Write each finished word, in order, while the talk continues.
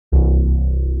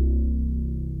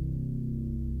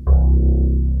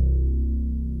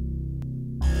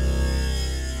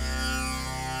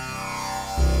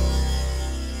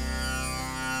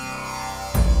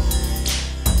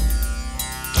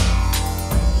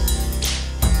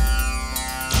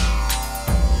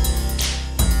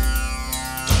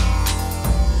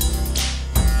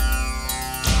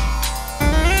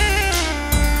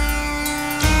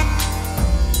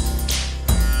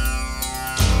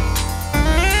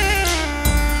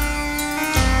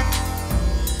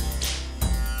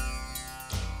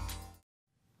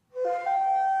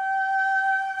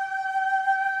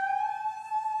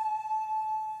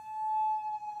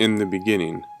In the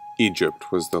beginning,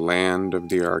 Egypt was the land of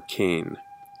the arcane.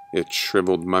 Its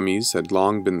shriveled mummies had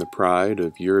long been the pride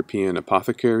of European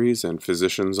apothecaries and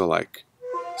physicians alike.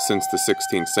 Since the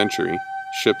 16th century,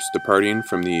 ships departing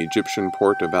from the Egyptian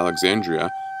port of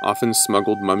Alexandria often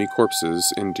smuggled mummy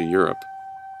corpses into Europe.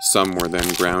 Some were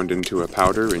then ground into a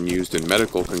powder and used in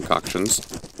medical concoctions,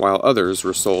 while others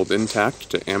were sold intact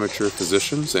to amateur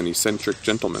physicians and eccentric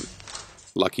gentlemen.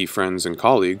 Lucky friends and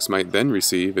colleagues might then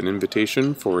receive an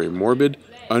invitation for a morbid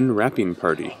unwrapping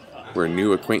party, where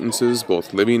new acquaintances,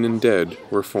 both living and dead,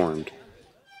 were formed.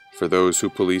 For those who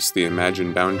police the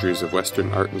imagined boundaries of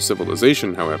Western art and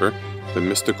civilization, however, the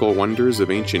mystical wonders of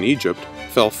ancient Egypt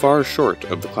fell far short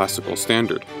of the classical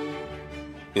standard.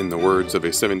 In the words of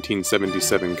a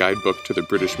 1777 guidebook to the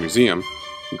British Museum,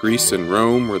 Greece and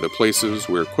Rome were the places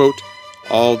where, quote,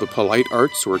 all the polite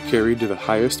arts were carried to the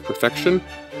highest perfection,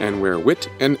 and where wit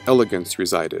and elegance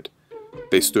resided.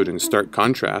 They stood in stark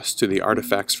contrast to the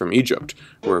artifacts from Egypt,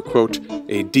 where, quote,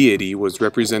 a deity was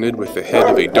represented with the head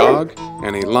of a dog,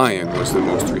 and a lion was the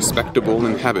most respectable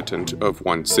inhabitant of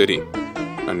one city.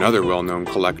 Another well-known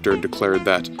collector declared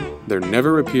that there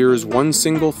never appears one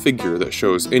single figure that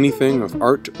shows anything of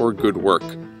art or good work.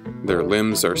 Their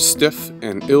limbs are stiff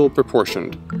and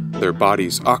ill-proportioned, their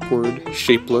bodies awkward,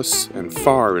 shapeless, and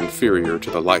far inferior to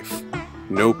the life.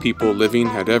 No people living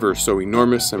had ever so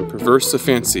enormous and perverse a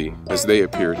fancy as they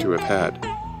appear to have had.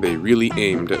 They really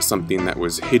aimed at something that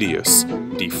was hideous,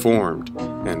 deformed,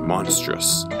 and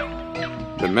monstrous.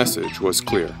 The message was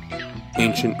clear.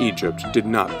 Ancient Egypt did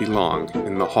not belong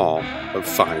in the Hall of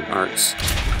Fine Arts.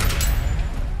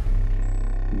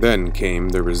 Then came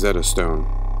the Rosetta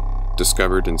Stone.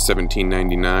 Discovered in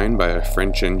 1799 by a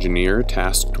French engineer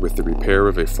tasked with the repair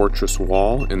of a fortress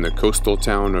wall in the coastal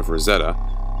town of Rosetta,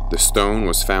 the stone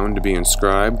was found to be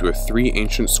inscribed with three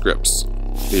ancient scripts: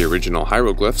 the original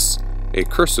hieroglyphs, a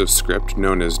cursive script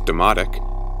known as Demotic,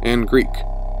 and Greek,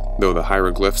 though the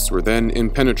hieroglyphs were then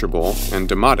impenetrable and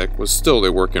Demotic was still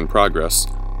a work in progress.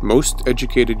 Most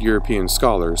educated European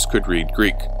scholars could read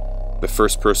Greek. The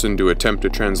first person to attempt a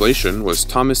translation was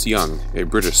Thomas Young, a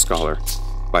British scholar.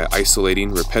 By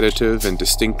isolating repetitive and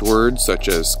distinct words such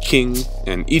as king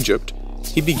and Egypt,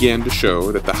 he began to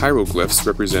show that the hieroglyphs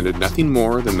represented nothing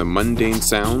more than the mundane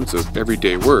sounds of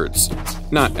everyday words,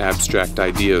 not abstract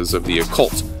ideas of the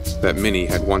occult that many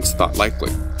had once thought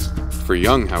likely. For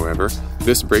Young, however,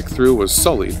 this breakthrough was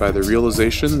sullied by the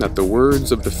realization that the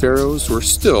words of the pharaohs were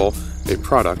still a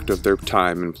product of their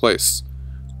time and place.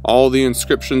 All the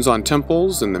inscriptions on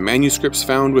temples and the manuscripts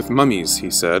found with mummies, he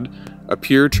said,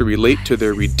 appear to relate to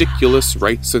their ridiculous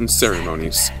rites and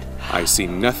ceremonies. I see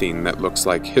nothing that looks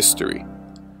like history.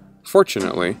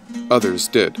 Fortunately, others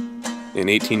did. In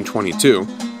 1822,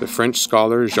 the French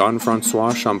scholar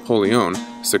Jean-François Champollion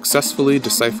successfully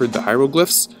deciphered the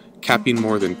hieroglyphs, capping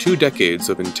more than 2 decades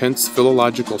of intense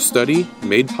philological study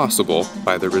made possible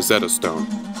by the Rosetta Stone.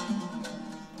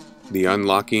 The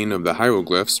unlocking of the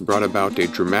hieroglyphs brought about a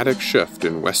dramatic shift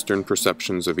in Western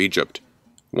perceptions of Egypt.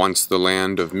 Once the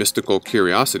land of mystical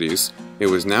curiosities, it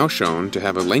was now shown to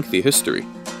have a lengthy history,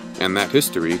 and that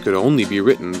history could only be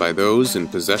written by those in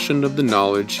possession of the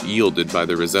knowledge yielded by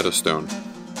the Rosetta Stone.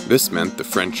 This meant the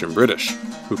French and British,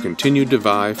 who continued to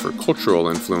vie for cultural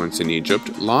influence in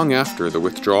Egypt long after the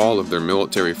withdrawal of their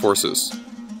military forces.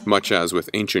 Much as with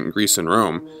ancient Greece and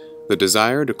Rome, the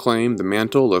desire to claim the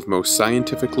mantle of most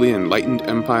scientifically enlightened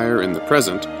empire in the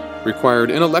present required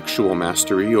intellectual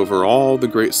mastery over all the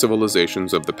great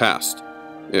civilizations of the past.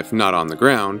 If not on the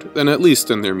ground, then at least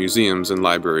in their museums and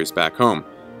libraries back home.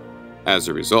 As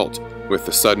a result, with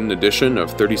the sudden addition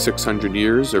of 3,600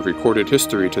 years of recorded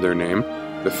history to their name,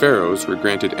 the pharaohs were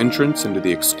granted entrance into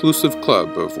the exclusive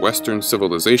club of Western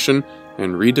civilization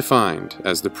and redefined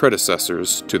as the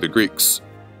predecessors to the Greeks.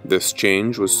 This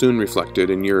change was soon reflected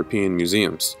in European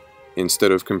museums.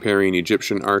 Instead of comparing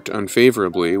Egyptian art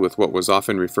unfavorably with what was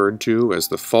often referred to as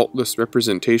the faultless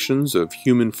representations of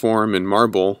human form in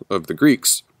marble of the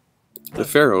Greeks, the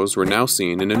pharaohs were now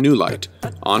seen in a new light,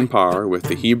 on par with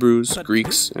the Hebrews,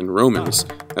 Greeks, and Romans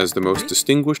as the most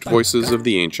distinguished voices of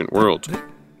the ancient world.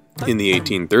 In the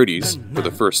 1830s, for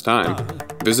the first time,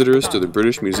 visitors to the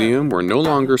British Museum were no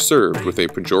longer served with a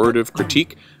pejorative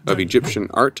critique of Egyptian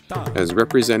art as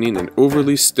representing an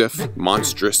overly stiff,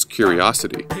 monstrous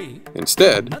curiosity.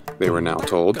 Instead, they were now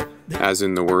told, as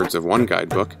in the words of one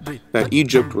guidebook, that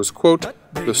Egypt was, quote,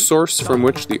 the source from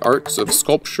which the arts of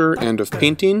sculpture and of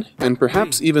painting, and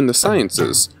perhaps even the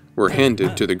sciences, were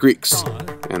handed to the Greeks,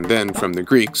 and then from the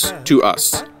Greeks to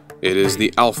us. It is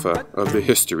the alpha of the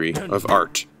history of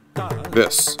art.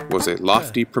 This was a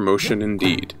lofty promotion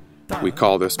indeed. We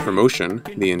call this promotion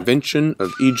the invention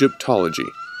of Egyptology,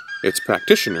 Its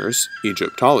practitioners,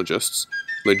 Egyptologists,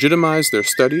 legitimized their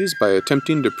studies by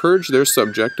attempting to purge their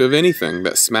subject of anything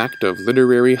that smacked of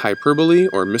literary hyperbole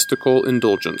or mystical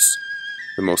indulgence.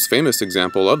 The most famous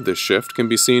example of this shift can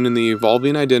be seen in the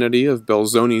evolving identity of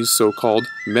Belzoni's so-called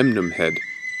Memnum head.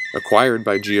 Acquired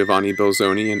by Giovanni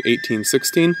Belzoni in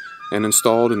 1816 and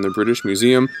installed in the British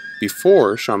Museum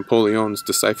before Champollion's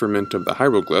decipherment of the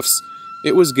hieroglyphs,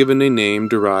 it was given a name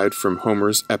derived from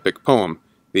Homer's epic poem,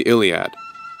 the Iliad.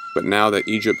 But now that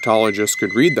Egyptologists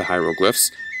could read the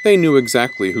hieroglyphs, they knew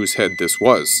exactly whose head this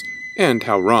was, and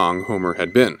how wrong Homer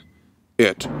had been.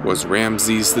 It was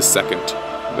Ramses II,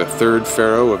 the third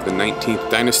pharaoh of the 19th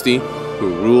dynasty,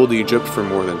 who ruled Egypt for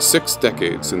more than 6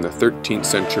 decades in the 13th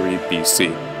century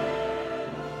BC.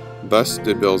 Thus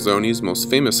did Belzoni's most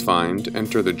famous find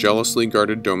enter the jealously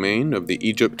guarded domain of the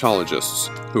Egyptologists,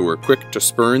 who were quick to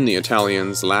spurn the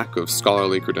Italians' lack of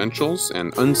scholarly credentials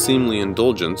and unseemly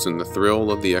indulgence in the thrill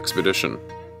of the expedition.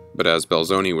 But as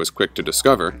Belzoni was quick to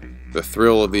discover, the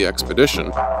thrill of the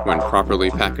expedition, when properly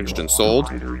packaged and sold,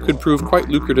 could prove quite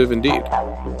lucrative indeed.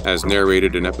 As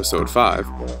narrated in episode 5,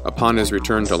 upon his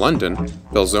return to London,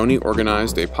 Belzoni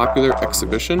organized a popular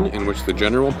exhibition in which the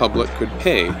general public could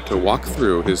pay to walk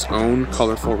through his own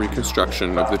colorful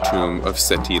reconstruction of the tomb of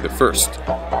Seti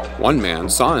I. One man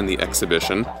saw in the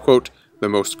exhibition, quote, "the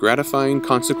most gratifying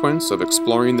consequence of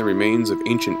exploring the remains of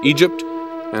ancient Egypt,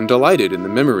 and delighted in the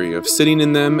memory of sitting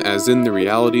in them as in the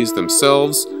realities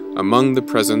themselves, among the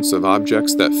presence of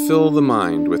objects that fill the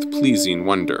mind with pleasing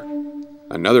wonder."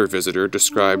 Another visitor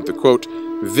described the, quote,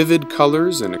 "vivid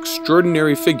colors and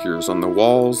extraordinary figures on the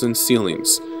walls and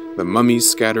ceilings, the mummies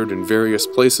scattered in various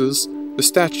places, the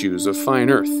statues of fine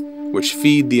earth, which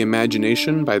feed the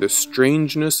imagination by the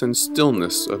strangeness and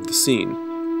stillness of the scene,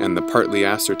 and the partly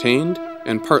ascertained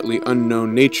and partly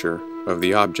unknown nature of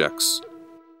the objects."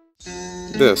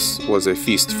 This was a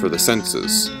feast for the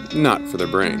senses, not for the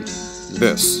brain.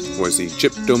 This was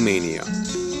Egyptomania.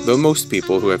 Though most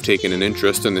people who have taken an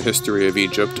interest in the history of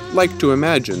Egypt like to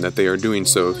imagine that they are doing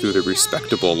so through the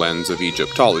respectable lens of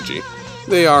Egyptology,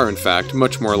 they are in fact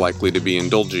much more likely to be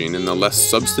indulging in the less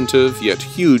substantive yet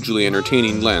hugely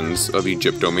entertaining lens of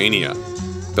Egyptomania.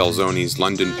 Belzoni's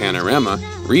London Panorama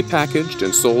repackaged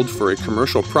and sold for a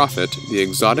commercial profit the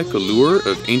exotic allure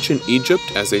of ancient Egypt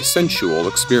as a sensual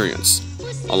experience.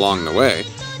 Along the way,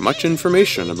 much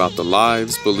information about the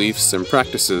lives, beliefs, and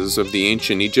practices of the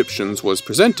ancient Egyptians was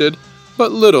presented,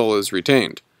 but little is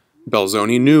retained.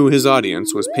 Belzoni knew his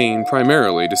audience was paying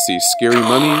primarily to see scary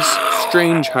mummies,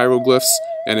 strange hieroglyphs,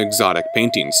 and exotic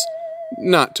paintings,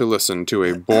 not to listen to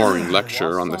a boring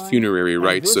lecture on the funerary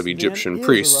rites of Egyptian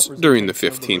priests during the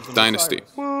 15th dynasty.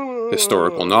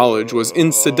 Historical knowledge was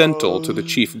incidental to the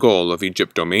chief goal of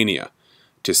Egyptomania,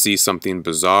 to see something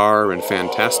bizarre and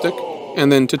fantastic, and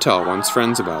then to tell one's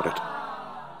friends about it.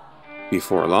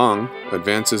 Before long,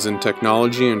 advances in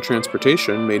technology and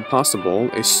transportation made possible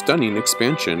a stunning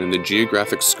expansion in the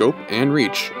geographic scope and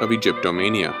reach of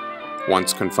Egyptomania.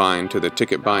 Once confined to the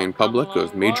ticket-buying public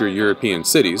of major European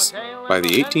cities, by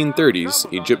the 1830s,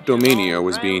 Egyptomania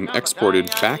was being exported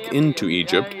back into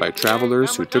Egypt by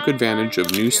travelers who took advantage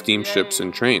of new steamships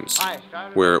and trains.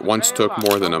 Where it once took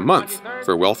more than a month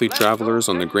for wealthy travelers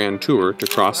on the Grand Tour to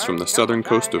cross from the southern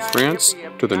coast of France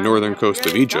to the northern coast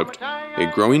of Egypt, a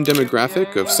growing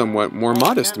demographic of somewhat more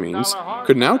modest means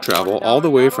could now travel all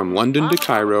the way from London to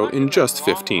Cairo in just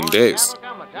 15 days.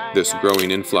 This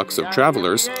growing influx of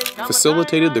travelers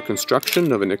facilitated the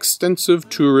construction of an extensive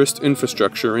tourist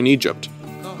infrastructure in Egypt.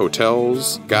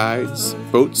 Hotels, guides,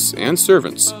 boats, and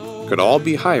servants could all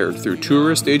be hired through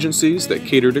tourist agencies that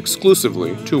catered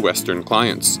exclusively to Western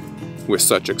clients. With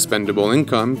such expendable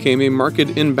income came a marked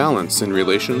imbalance in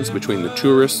relations between the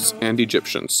tourists and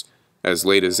Egyptians. As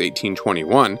late as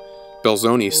 1821,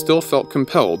 Belzoni still felt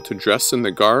compelled to dress in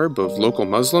the garb of local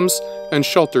Muslims and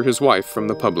shelter his wife from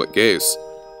the public gaze.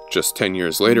 Just 10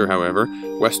 years later, however,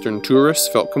 Western tourists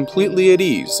felt completely at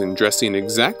ease in dressing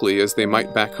exactly as they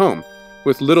might back home,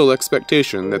 with little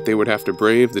expectation that they would have to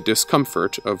brave the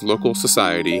discomfort of local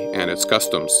society and its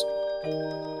customs.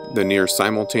 The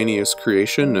near-simultaneous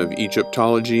creation of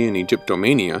Egyptology and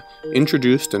Egyptomania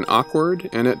introduced an awkward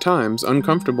and at times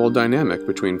uncomfortable dynamic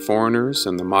between foreigners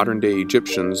and the modern-day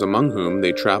Egyptians among whom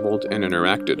they traveled and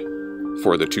interacted.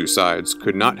 For the two sides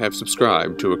could not have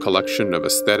subscribed to a collection of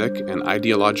aesthetic and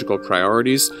ideological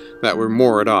priorities that were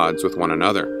more at odds with one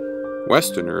another.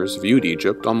 Westerners viewed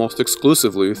Egypt almost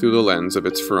exclusively through the lens of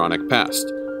its pharaonic past,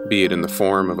 be it in the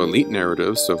form of elite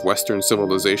narratives of Western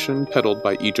civilization peddled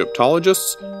by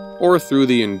Egyptologists, or through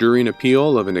the enduring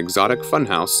appeal of an exotic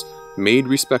funhouse made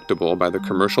respectable by the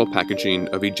commercial packaging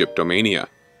of Egyptomania.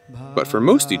 But for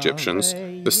most Egyptians,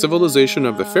 the civilization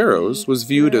of the pharaohs was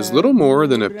viewed as little more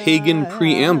than a pagan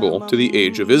preamble to the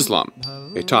Age of Islam,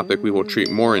 a topic we will treat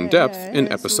more in depth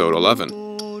in episode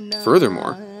 11.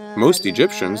 Furthermore, most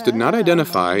Egyptians did not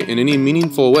identify in any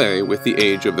meaningful way with the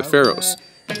age of the pharaohs,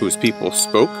 whose people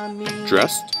spoke,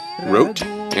 dressed, wrote,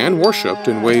 and worshipped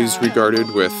in ways regarded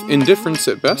with indifference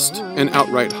at best and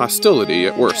outright hostility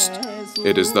at worst.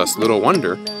 It is thus little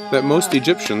wonder that most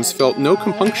Egyptians felt no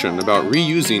compunction about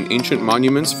reusing ancient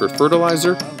monuments for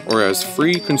fertilizer or as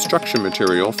free construction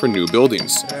material for new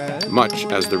buildings, much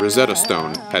as the Rosetta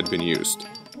Stone had been used.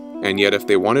 And yet if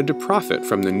they wanted to profit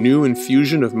from the new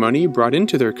infusion of money brought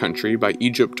into their country by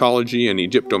Egyptology and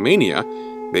Egyptomania,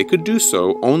 they could do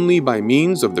so only by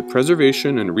means of the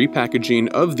preservation and repackaging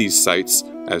of these sites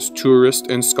as tourist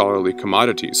and scholarly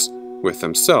commodities, with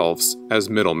themselves as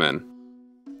middlemen.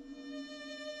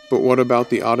 But what about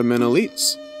the Ottoman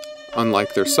elites?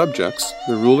 Unlike their subjects,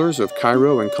 the rulers of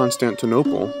Cairo and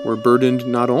Constantinople were burdened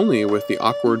not only with the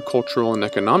awkward cultural and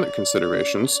economic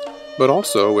considerations, but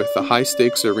also with the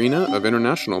high-stakes arena of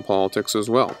international politics as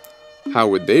well. How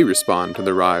would they respond to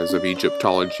the rise of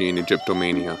Egyptology and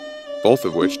Egyptomania, both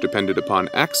of which depended upon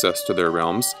access to their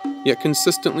realms, yet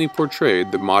consistently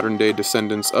portrayed the modern-day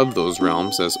descendants of those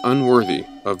realms as unworthy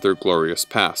of their glorious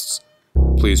pasts?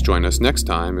 Please join us next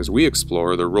time as we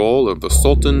explore the role of the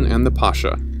Sultan and the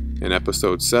Pasha in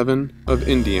Episode 7 of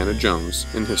Indiana Jones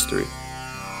in History.